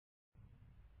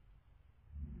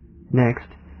Next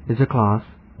is a class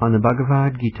on the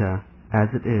Bhagavad Gita as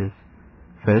it is,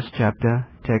 first chapter,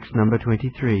 text number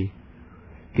 23,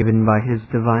 given by His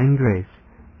Divine Grace,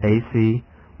 A.C.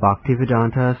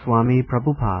 Bhaktivedanta Swami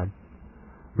Prabhupāda,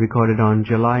 recorded on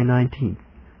July 19th,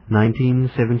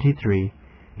 1973,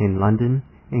 in London,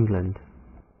 England.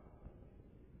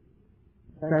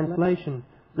 Translation.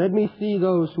 Let me see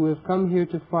those who have come here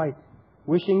to fight,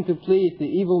 wishing to please the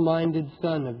evil-minded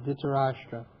son of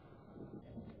Dhritarashtra.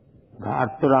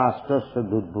 Dhritarashtrasya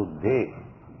durbuddhe.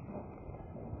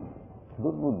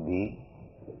 Durbuddhi,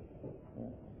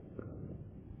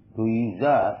 to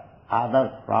usurp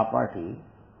others' property,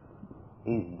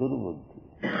 is durbuddhi,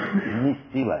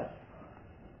 mischievous.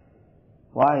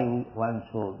 Why one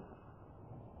should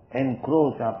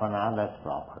encroach upon others'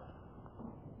 property?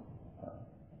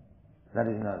 That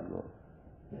is not good.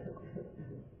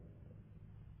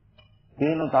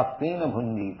 Kena taktena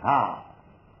bhunjitha.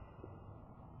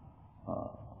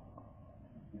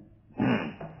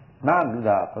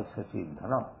 Nagda pasasi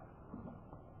dhanam.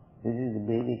 This is the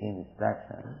basic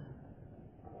instruction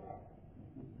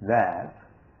that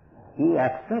you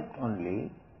accept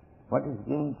only what is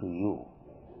given to you.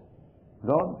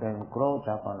 Don't encroach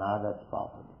upon others'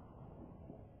 property.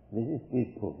 This is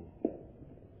peaceful.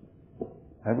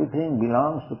 Everything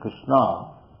belongs to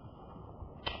Krishna.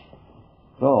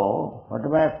 So,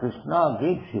 whatever Krishna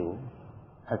gives you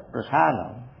as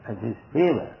prasadam, as his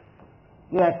favor,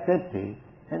 you accept it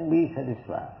and be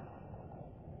satisfied.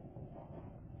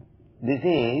 This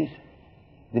is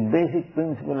the basic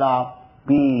principle of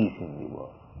peace in the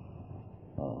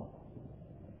world.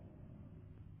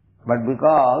 But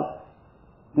because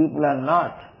people are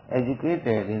not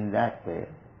educated in that way,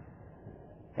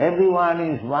 everyone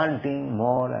is wanting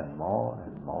more and more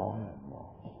and more and more.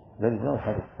 There is no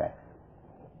satisfaction.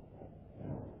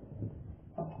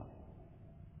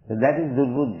 So that is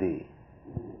durbuddhi.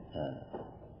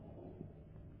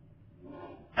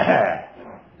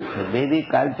 The Vedic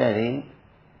culture is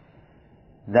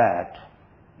that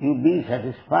you be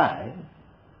satisfied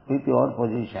with your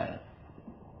position.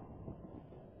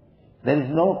 There is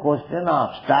no question of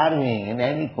starving in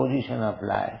any position of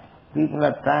life. People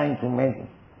are trying to make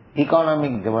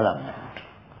economic development.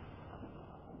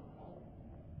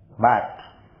 But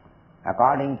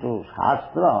according to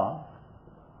Shastra,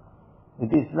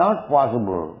 it is not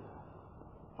possible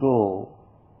to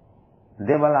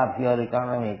develop your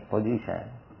economic position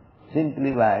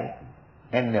simply by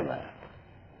endeavor.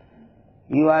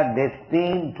 You are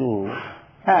destined to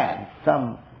have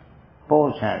some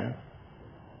portion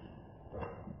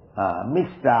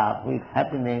mixed up with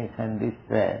happiness and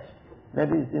distress. That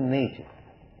is the nature.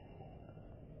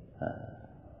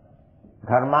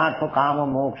 Dharmartha, kama,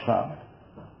 moksha.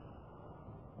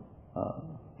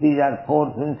 These are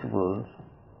four principles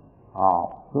of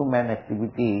human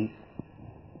activities.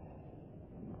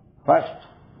 First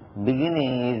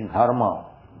beginning is dharma.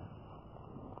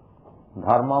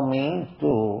 Dharma means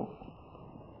to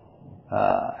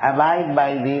abide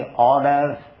by the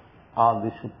orders of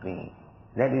the Supreme.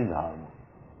 That is dharma.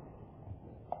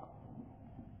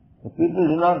 The people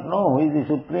do not know who is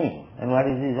the Supreme and what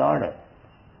is his order.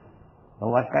 So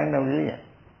what kind of religion?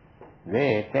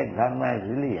 They take dharma as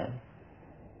religion.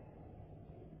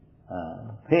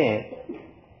 Faith,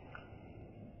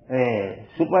 a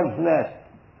superfluous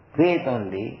faith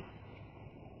only,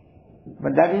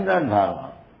 but that is not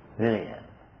dharma, religion.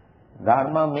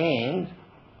 Dharma means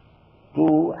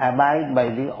to abide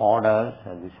by the orders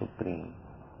of the Supreme.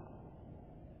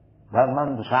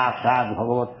 Dharmam sakshat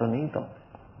bhagavat pranitam.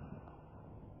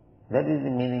 That is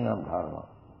the meaning of dharma.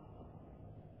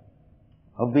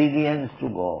 Obedience to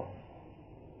God.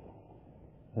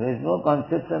 There is no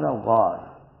conception of God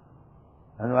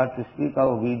and what to speak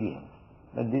of obedience.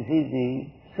 But this is the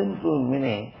simple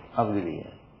meaning of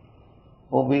religion.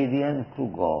 Obedience to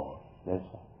God. That's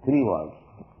three words.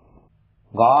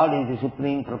 God is the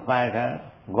supreme proprietor.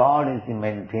 God is the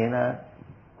maintainer.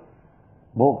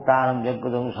 Bhoktaram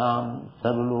jagadamsam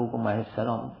sarvaloka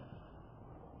maheswaram.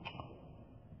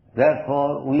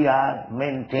 Therefore, we are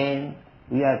maintained,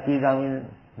 we are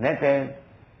predominated,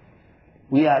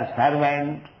 we are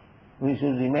servant, we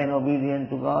should remain obedient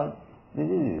to God. This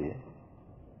is it.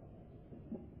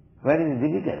 Very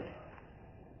difficult.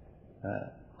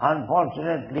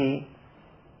 Unfortunately,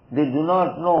 they do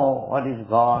not know what is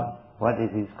God, what is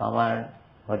His command,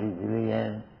 what is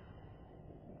religion.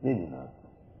 They do not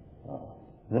know.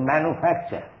 They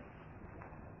manufacture.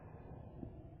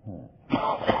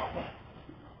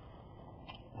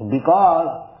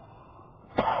 Because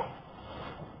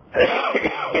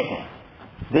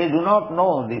they do not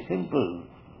know the simple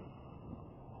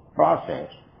process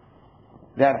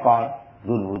They are called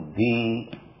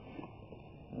durbuddhi,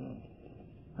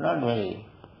 not very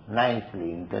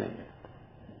nicely intelligent.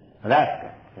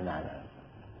 Rascal, in other words.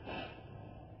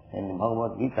 In the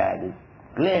Bhagavad Gita, it is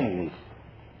plainly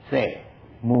said,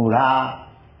 mura.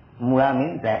 Mura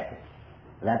means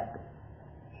rascal.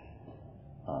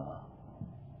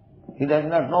 He does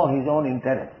not know his own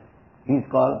interest. He is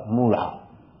called mura.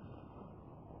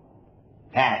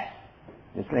 Ass.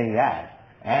 Just like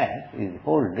ass is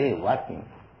whole day working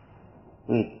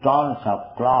with tons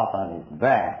of cloth on his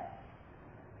back,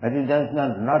 but he does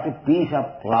not a piece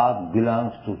of cloth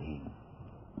belongs to him.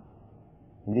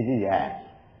 This is ass.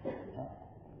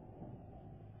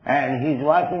 And he is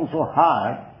working so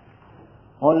hard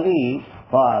only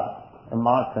for a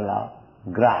morsel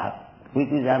of grass which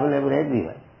is available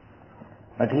everywhere.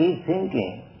 But he is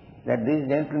thinking that this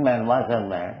gentleman,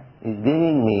 washerman, is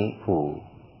giving me food.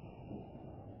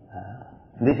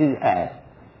 This is ass.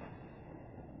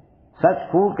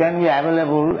 Such food can be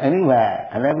available anywhere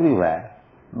and everywhere,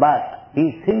 but he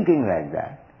is thinking like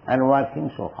that and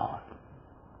working so hard.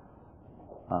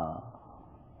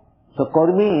 So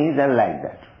Kurmis are like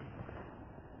that.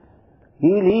 He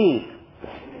will eat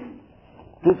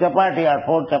 2 chapati or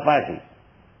 4 chapati,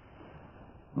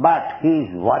 but he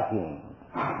is working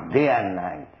day and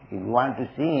night. If you want to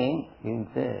see him, he will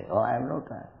say, oh, I have no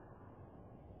time.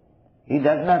 He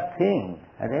does not think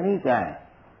at any time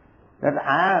that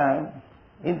I am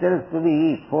interested to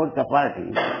eat 4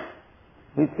 chapatis,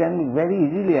 which can be very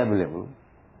easily available.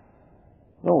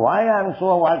 So why I am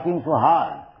so working so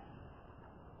hard?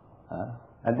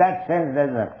 And that sense does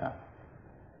not come.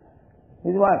 He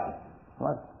is working.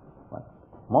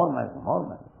 More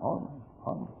money.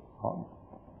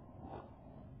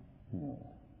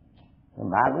 The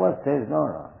Bhagavad says,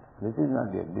 no, this is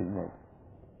not your business.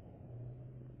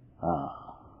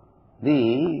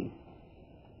 The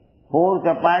 4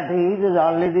 chapatis is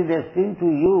already destined to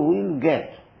you, will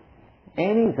get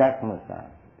any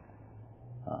circumstance.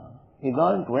 You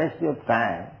don't waste your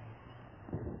time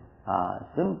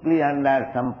simply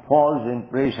under some false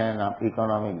impression of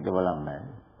economic development.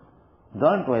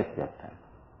 Don't waste your time.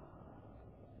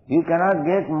 You cannot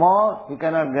get more, you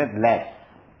cannot get less.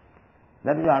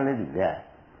 That is already there.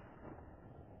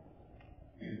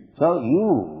 So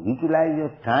you utilize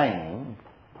your time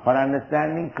for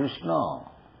understanding Krishna.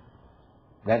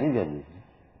 That is your business.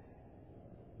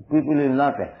 People will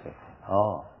not accept it.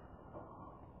 Oh,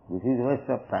 this is waste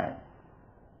of time.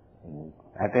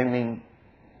 Attending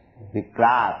the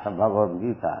class of Bhagavad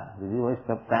Gita, this is waste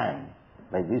of time.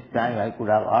 By this time I could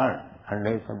have earned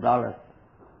hundreds of dollars.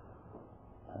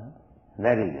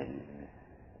 That is your business.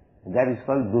 That is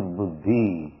called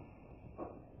durbuddhi.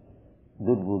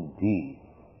 Durbuddhi.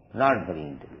 Not very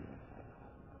intelligent.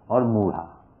 Or mudha.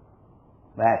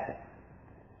 That's it.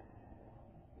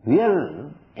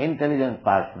 Real intelligent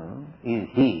person is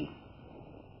he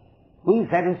who is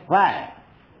satisfied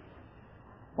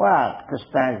what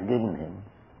Krishna has given him.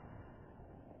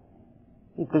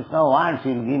 If Krishna wants, he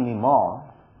will give me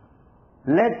more.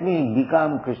 Let me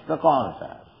become Krishna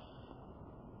conscious.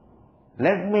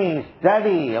 Let me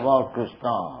study about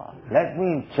Krishna. Let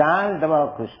me chant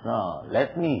about Krishna.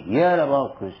 Let me hear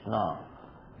about Krishna.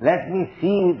 Let me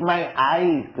see with my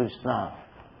eyes Krishna,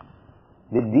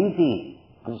 the deity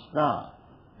Krishna.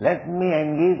 Let me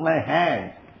engage my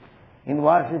hands in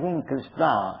worshipping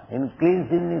Krishna, in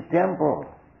cleansing His temple.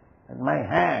 And my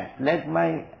hands, let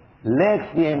my legs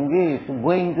be engaged in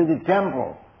going to the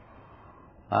temple.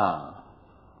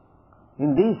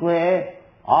 In this way,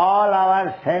 all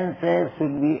our senses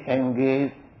should be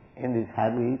engaged in this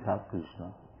habit of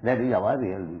Krishna. That is our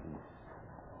real business.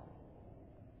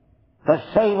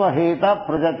 Tasyaiva heta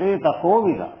prajate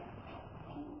takovida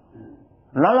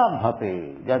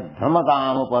nalabhate jad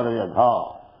dharmadam uparajadha.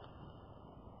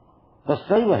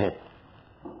 Tasyaiva heta.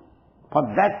 For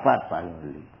that purpose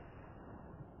only.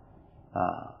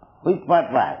 Which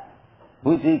purpose?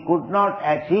 Which he could not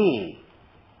achieve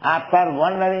after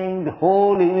wandering the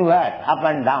whole universe up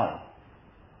and down.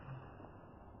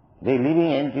 The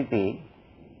living entity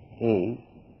is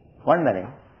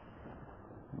wandering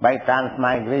by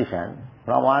transmigration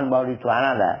from one body to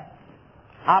another,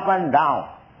 up and down.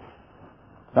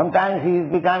 Sometimes he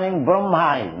is becoming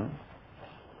Brahma.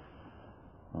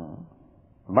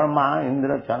 Brahma,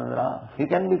 Indra, Chandra,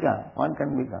 one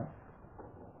can become.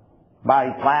 By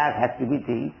pious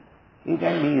activities, he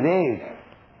can be raised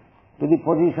to the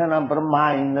position of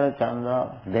Brahma, Indra,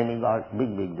 Chandra, demigods,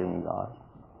 big demigods.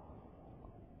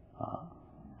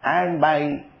 And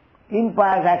by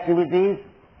impious activities,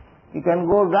 he can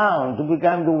go down to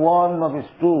become the worm of a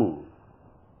stool.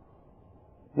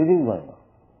 This is going on.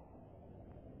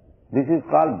 This is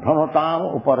called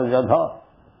Dhanotam Uparajadha.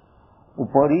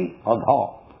 Upari Adha.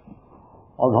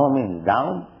 Adha means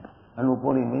down and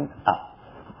Upari means up.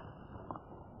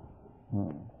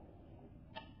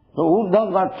 So Urdhva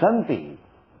Gachanti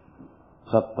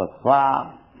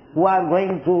Sattatva, who are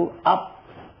going to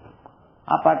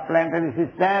upper planetary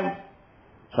system,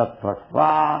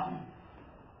 Sattatva,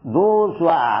 those who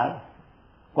are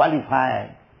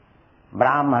qualified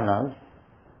Brahmanas,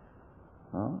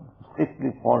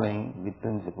 strictly following the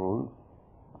principles,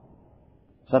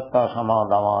 Sattva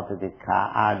Samadhavati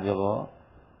Dikha Ajava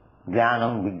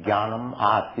Jnanam Vijnanam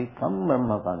Astikam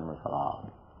Brahma Karma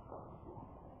Salam.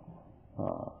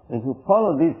 If you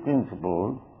follow these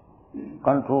principles,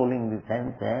 controlling the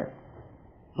senses,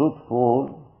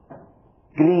 truthful,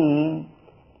 clean,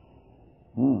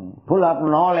 full of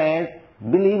knowledge,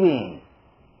 believing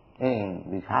in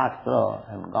the Shastra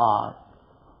and God,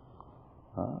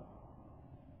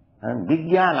 and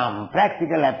Vijnanam,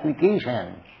 practical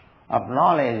application of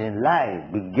knowledge in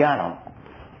life, Vijnanam.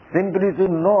 Simply to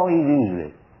know is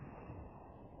useless.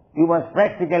 You must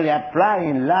practically apply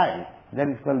in life. That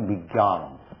is called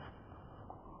Vijnanam.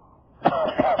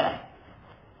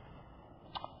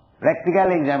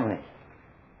 Practical examination.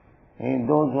 In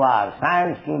those who are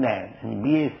science students in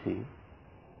BSc,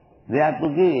 they have to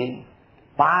give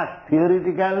past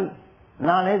theoretical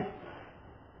knowledge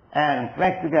and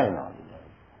practical knowledge.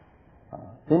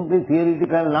 Simply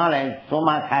theoretical knowledge, so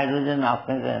much hydrogen,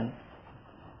 oxygen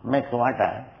makes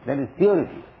water, that is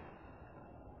theory.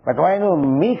 But when you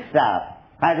mix up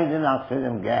hydrogen,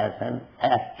 oxygen gas and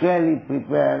actually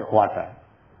prepare water,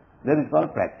 that is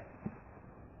called practice.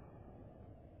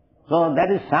 So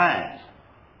that is science.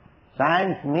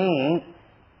 Science means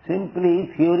simply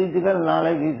theoretical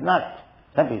knowledge is not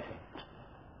sufficient.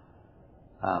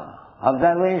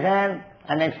 Observation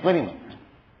and experiment.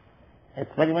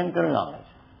 Experimental knowledge.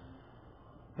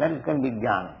 That is called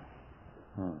Vijnana.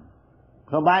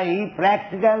 So by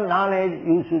practical knowledge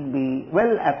you should be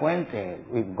well acquainted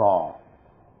with God.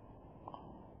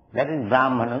 That is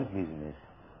Brahmana's business.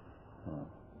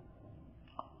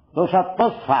 So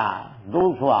Sattvasva,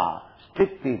 those who are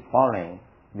strictly following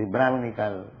the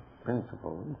Brahmanical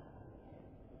principles,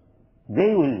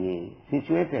 they will be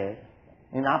situated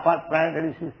in upper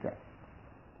planetary system.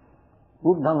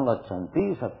 Urdhvam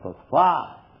Gachanti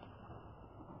Sattvasva.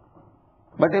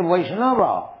 But a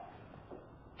Vaishnava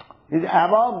is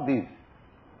above this.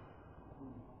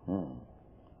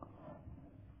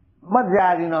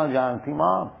 Madhyadina Janti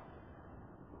Mam.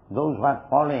 Those who are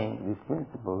following these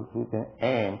principles with an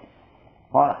aim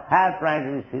for higher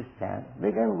planetary system,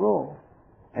 they can go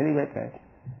elevated.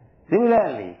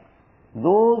 Similarly,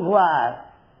 those who are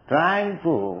trying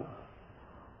to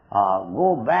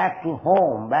go back to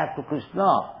home, back to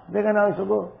Krishna, they can also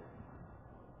go.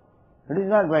 It is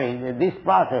not very, this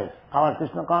process, our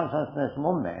Krishna consciousness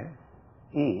movement,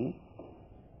 is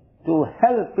to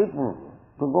help people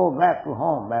to go back to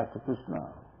home, back to Krishna.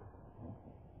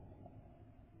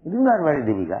 It is not very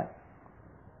difficult.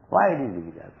 Why it is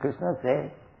difficult? Krishna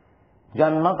says,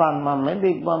 Janma karma me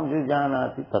dikvam se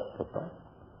janati tattvata.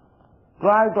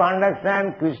 Try to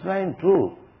understand Krishna in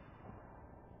truth,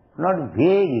 not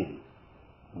vaguely.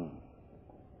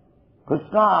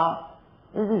 Krishna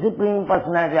is the Supreme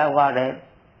Personality of Godhead.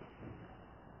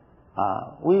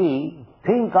 We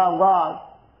think of God,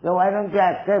 so why don't you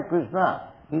accept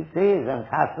Krishna? He says, and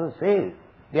Shastra says,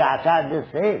 the Acharya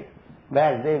says,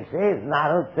 Vyasadeva says,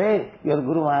 Narad says, your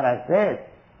Guru Maharaj says.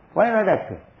 Why not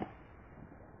accept?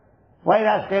 Why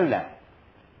not tell them?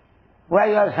 Why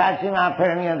you are searching after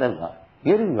any other God?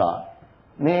 Here is God.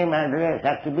 Name, address,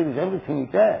 attributes, everything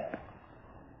is there.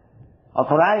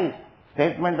 Authorized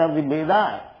statement of the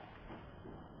Vedas.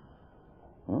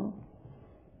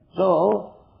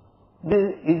 So,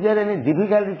 is there any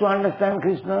difficulty to understand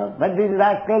Krishna? But this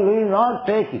rascal will not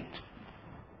take it.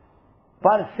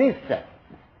 Persistent.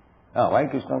 Why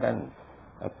Krishna can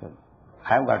accept?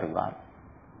 I have got a God.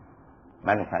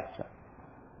 Manufacture.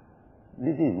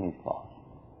 This is misfortune.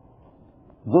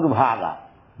 Durbhaga,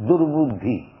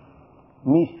 durbuddhi,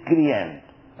 miscreant,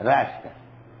 rascal.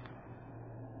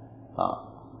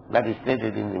 That is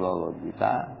stated in the Bhagavad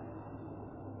Gita.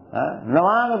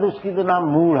 Navana duskitana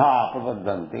mudha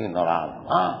prapaddanti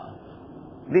narana.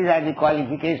 These are the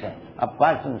qualifications of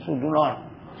persons who do not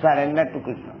surrender to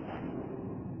Krishna.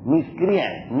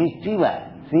 Miscreant, mischievous,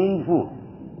 sinful,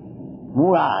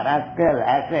 mudha, rascal,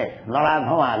 asset,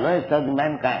 naradhama, lowest of the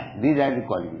mankind. These are the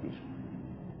qualifications.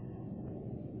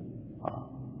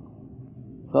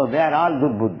 So they are all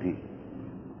durbuddhi.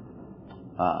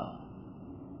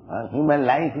 Human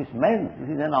life is meant, this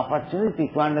is an opportunity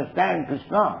to understand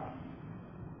Krishna.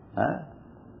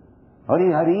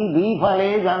 Hari Hari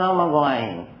Bifale Janama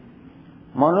Goain.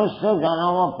 Manusya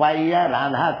Janama Paiya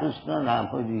Radha Krishna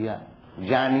Napajiya.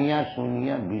 Janiya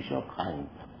Suniya Bisho Khain.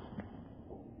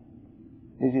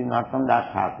 This is not from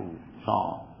that Thakur's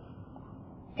song.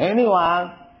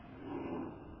 Anyone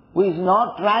who is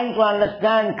not trying to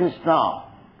understand Krishna,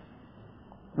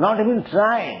 not even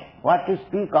trying, what to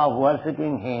speak of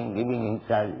worshipping Him, giving Him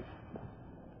service.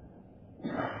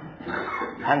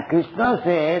 And Krishna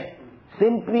said,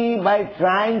 simply by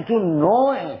trying to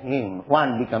know Him,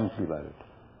 one becomes liberated.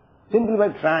 Simply by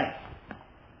trying.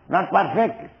 Not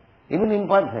perfectly, even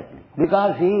imperfectly.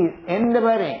 Because he is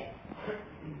endeavoring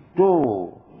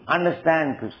to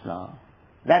understand Krishna,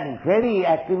 that very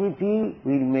activity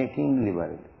will make him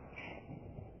liberated.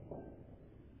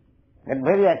 That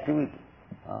very activity.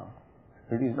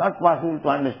 It is not possible to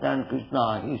understand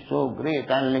Krishna. He is so great,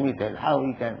 unlimited. How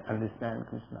he can understand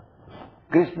Krishna?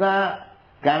 Krishna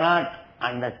cannot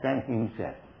understand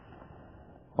himself.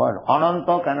 But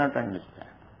Ananta cannot understand.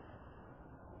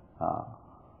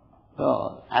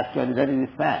 So, actually that is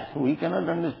fact. We cannot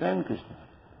understand Krishna.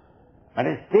 But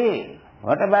still,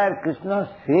 whatever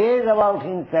Krishna says about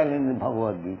himself in the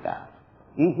Bhagavad Gita,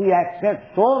 if he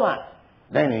accepts so much,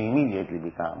 then he immediately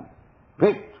becomes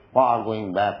fit for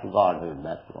going back to Godhead,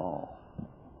 back to home.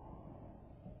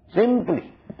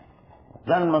 Simply,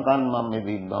 janma karma me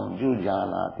vidvam ju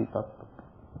janati tattva.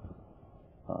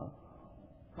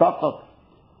 Tattva.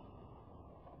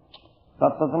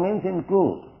 Tattva means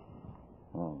include.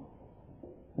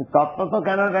 Tattva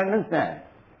cannot understand.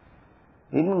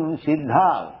 Even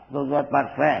Siddha, those who are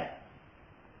perfect.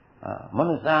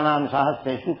 Manusyanam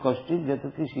sahasreshu kashchit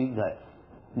jatati siddha.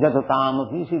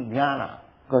 Jatatamati siddhyana.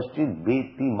 Kashchit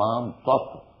beti mam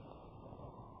tattva.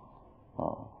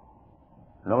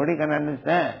 Nobody can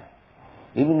understand.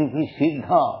 Even if he is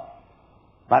siddha,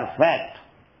 perfect.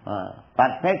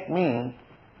 Perfect means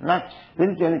not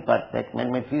spiritually perfect, but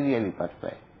materially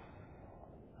perfect.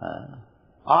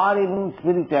 Or even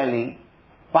spiritually,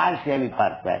 partially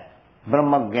perfect.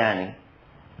 Brahmagyani,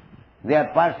 they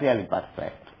are partially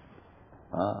perfect.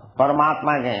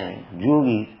 Paramatma Jnani,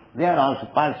 yogis, they are also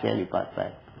partially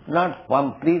perfect. Not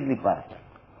completely perfect.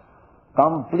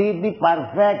 Completely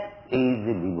perfect is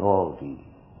the devotee.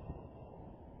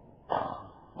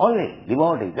 Only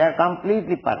devotees, they are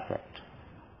completely perfect.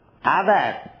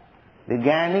 Others, the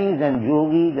Jnanis and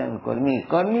yogis and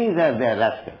karmis are their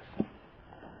rascals.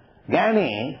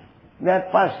 Jnanis, they are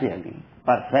partially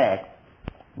perfect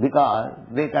because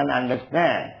they can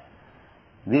understand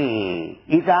the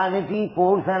eternity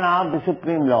portion of the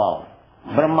Supreme Lord,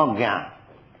 Brahma Jnana.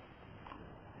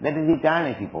 That is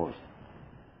eternity portion.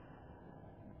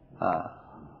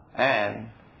 And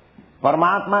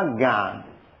Paramatma Jnana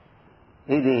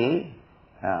is the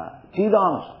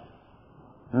Chidamsa,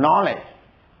 knowledge,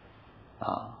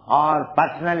 or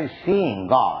personally seeing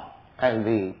God as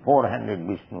the four-handed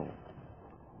Vishnu.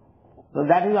 So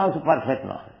that is also perfect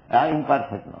knowledge.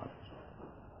 Imperfect knowledge.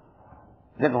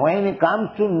 That when it comes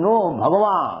to know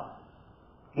Bhagavan,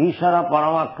 Ishvara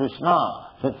Parama Krishna,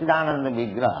 Satchidananda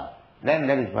Vigraha, then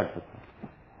there is perfect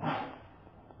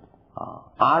knowledge.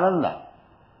 Ananda.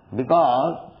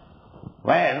 Because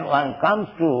when one comes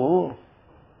to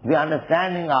the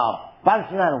understanding of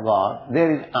personal God,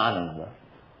 there is Ananda.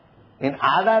 In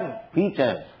other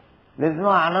features, there is no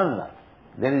Ananda.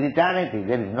 There is eternity,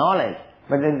 there is knowledge,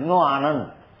 but there is no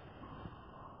Ananda.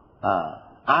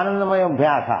 Anandamaya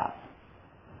Bhyasa.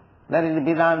 That is the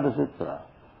Vedanta Sutra.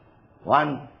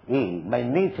 One is, by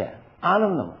nature,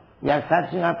 Anandamaya. We are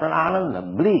searching after Ananda,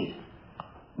 bliss.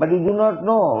 But we do not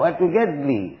know where to get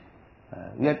bliss.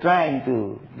 We are trying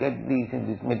to get bliss in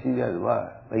this material world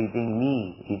by eating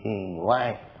meat, eating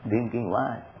wine, drinking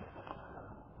wine.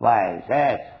 Why?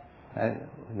 Sex.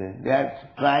 They are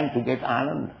trying to get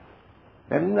Ananda.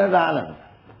 That is not Ananda.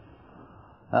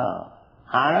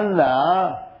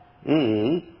 Ananda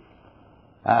is,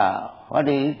 what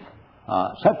is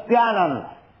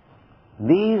Satyananda.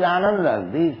 These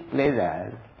Anandas, these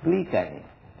pleasures, flickering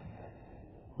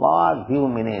for few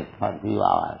minutes, for few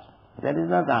hours. That is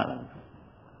not Ananda.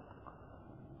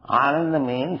 Ananda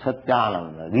means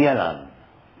Satyananda, real Ananda.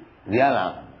 Real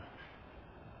Ananda.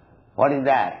 What is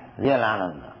that? Real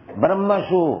Ananda.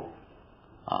 Brahmashu.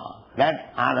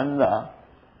 That Ananda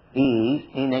is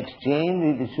in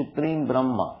exchange with the Supreme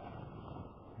Brahma.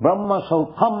 Brahma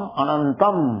Sautham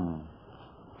Anantam.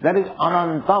 That is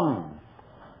Anantam.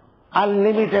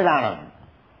 Unlimited Ananda.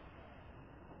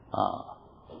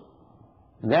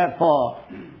 Therefore,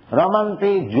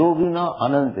 Ramante Yogina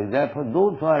Anante. Therefore,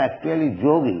 those who are actually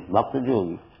yogis, Bhakta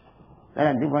yogis, there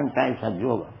are different types of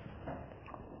yoga.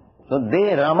 So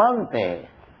they Ramante,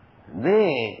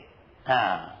 they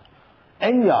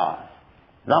enjoy.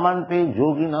 Ramante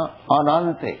yogina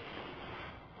anante.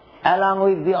 Along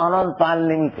with the ananta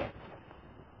unlimited.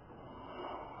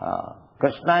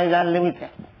 Krishna is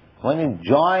unlimited. When you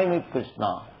join with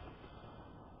Krishna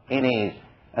in his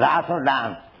rasa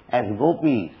dance as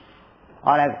gopis,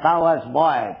 or as cowherd's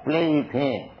boy, play with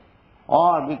him,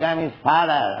 or become his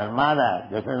father and mother,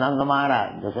 Jasodanda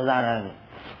Maharaj, Jasodana,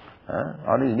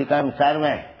 or he become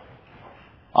servant,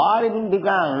 or even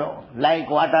become like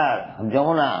water,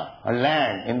 Jamuna, or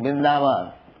land in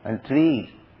Vrindavan, and trees,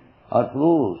 or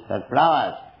fruits, or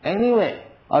flowers, anyway,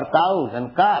 or cows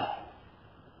and calves.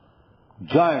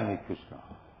 Join with Krishna.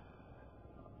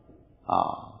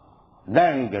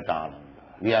 Then you get Ananda,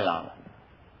 real Ananda.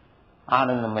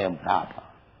 Anandamaya Bhrata.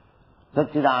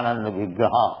 Satchidananda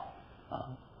Vigraha.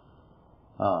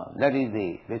 That is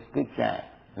the description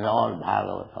in all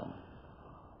Bhagavatam.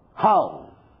 How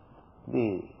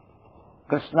the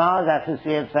Krishna's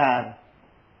associates are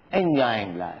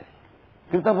enjoying life.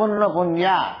 Kritapunna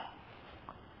Punya.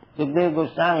 Sukadeva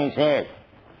Goswami said,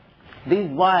 these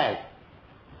boys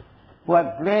who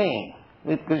are playing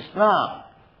with Krishna,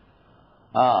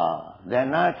 they are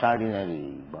not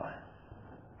ordinary boys.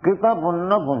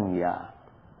 Kritapunna Punya.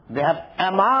 They have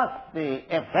amassed the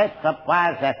effects of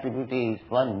pious activities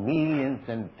for millions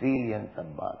and trillions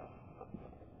of births.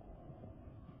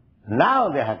 Now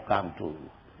they have come to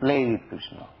play with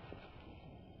Krishna.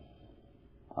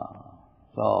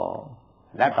 So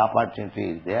that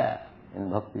opportunity is there in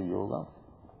Bhakti Yoga.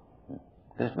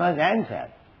 Krishna has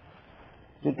answered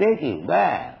to take you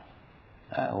there.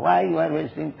 Why you are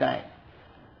wasting time?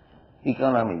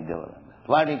 Economic development.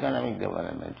 What economic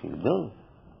development you do?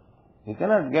 You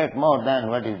cannot get more than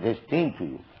what is destined to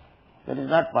you. That is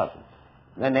not possible.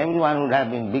 Then everyone would have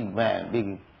been big man,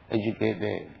 big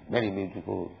educated, very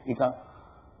beautiful.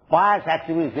 Pious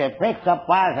activity, the effects of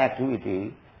pious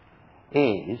activity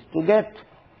is to get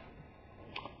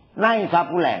nice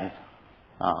opulence.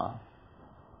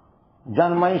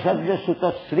 Janmaishadya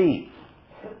Sutta Sri.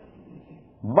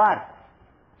 But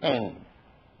in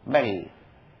very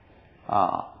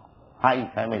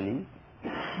high family,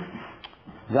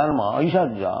 Janma,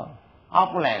 Aishadya,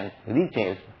 opulence,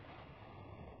 riches,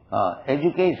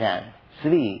 education,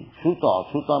 Sri,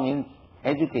 Sutta. Sutta means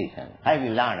education, highly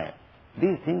learned.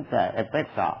 These things are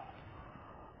effects of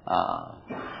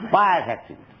pious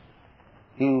activity.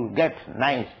 You get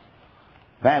nice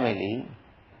family,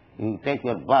 you take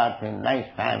your birth in nice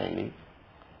family,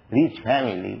 rich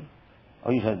family,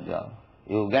 Aishadya,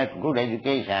 you get good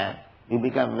education, you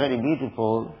become very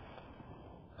beautiful.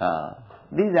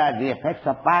 These are the effects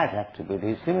of pious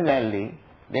activities. Similarly,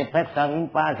 the effects of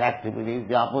impious activities,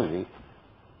 the opposite.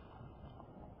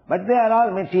 But they are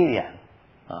all material.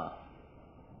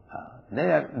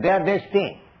 They are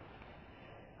destined.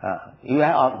 You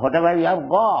have, whatever you have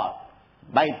got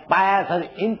by pious or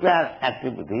impious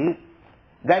activities,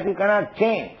 that you cannot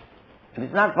change. It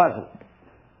is not possible.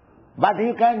 But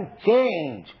you can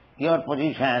change your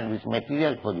position, this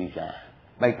material position,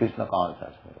 by Krishna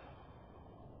consciousness.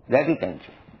 That you can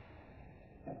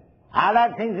change.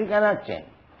 Other things you cannot change.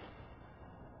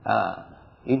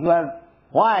 If you are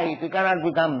white, you cannot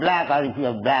become black, or if you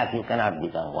are black, you cannot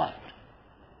become white.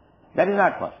 That is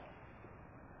not possible.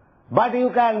 But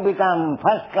you can become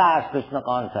first-class Krishna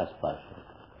conscious person.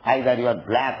 Either you are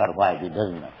black or white, it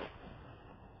doesn't matter.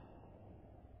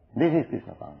 This is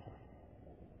Krishna consciousness.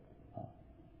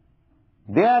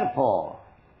 Therefore,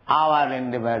 our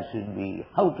endeavor should be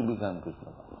how to become Krishna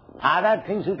conscious. Other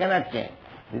things you cannot change.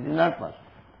 This is not possible.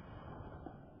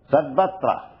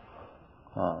 Sadvatra.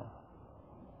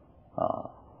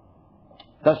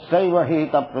 Tassaiva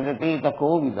heta prajateta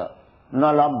kovida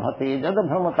na labhate jada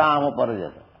bhramatam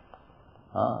parajata.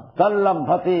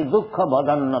 Tallabhate dukkha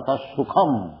badannata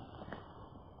sukham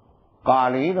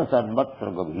kalena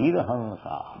sadvatra gavira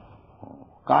hansa.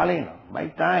 Kalena, by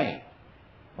time.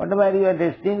 Whatever you are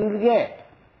destined, you will get.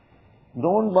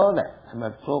 Don't bother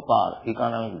about so-called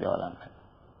economic development.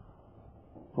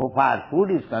 So far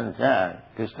food is concerned,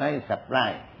 Krishna is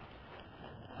supplying.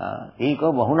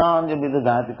 Eko bahunanja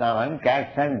vidadhatikam,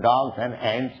 cats and dogs and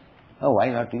ants. Oh, why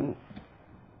not you?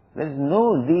 There is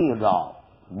no need of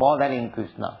bothering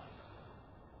Krishna.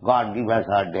 God give us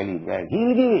our daily bread. He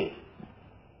will give it.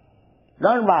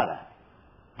 Don't bother.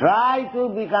 Try to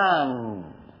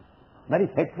become very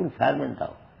faithful servant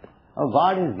of. Oh,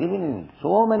 God is giving him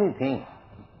so many things.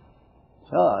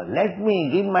 So let me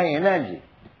give my energy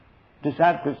to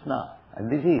serve Krishna. And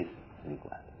this is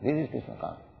required. This is Krishna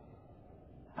consciousness.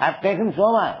 I have taken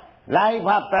so much, life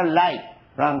after life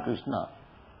from Krishna.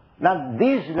 Now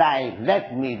this life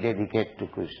let me dedicate to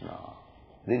Krishna.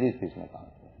 This is Krishna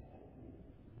consciousness.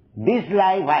 This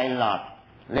life I will not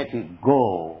let it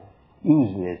go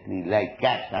uselessly like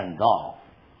cats and dogs.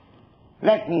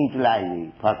 Let me utilize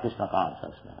it for Krishna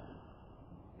consciousness.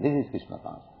 This is Krishna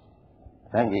consciousness.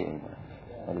 Thank you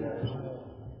very much.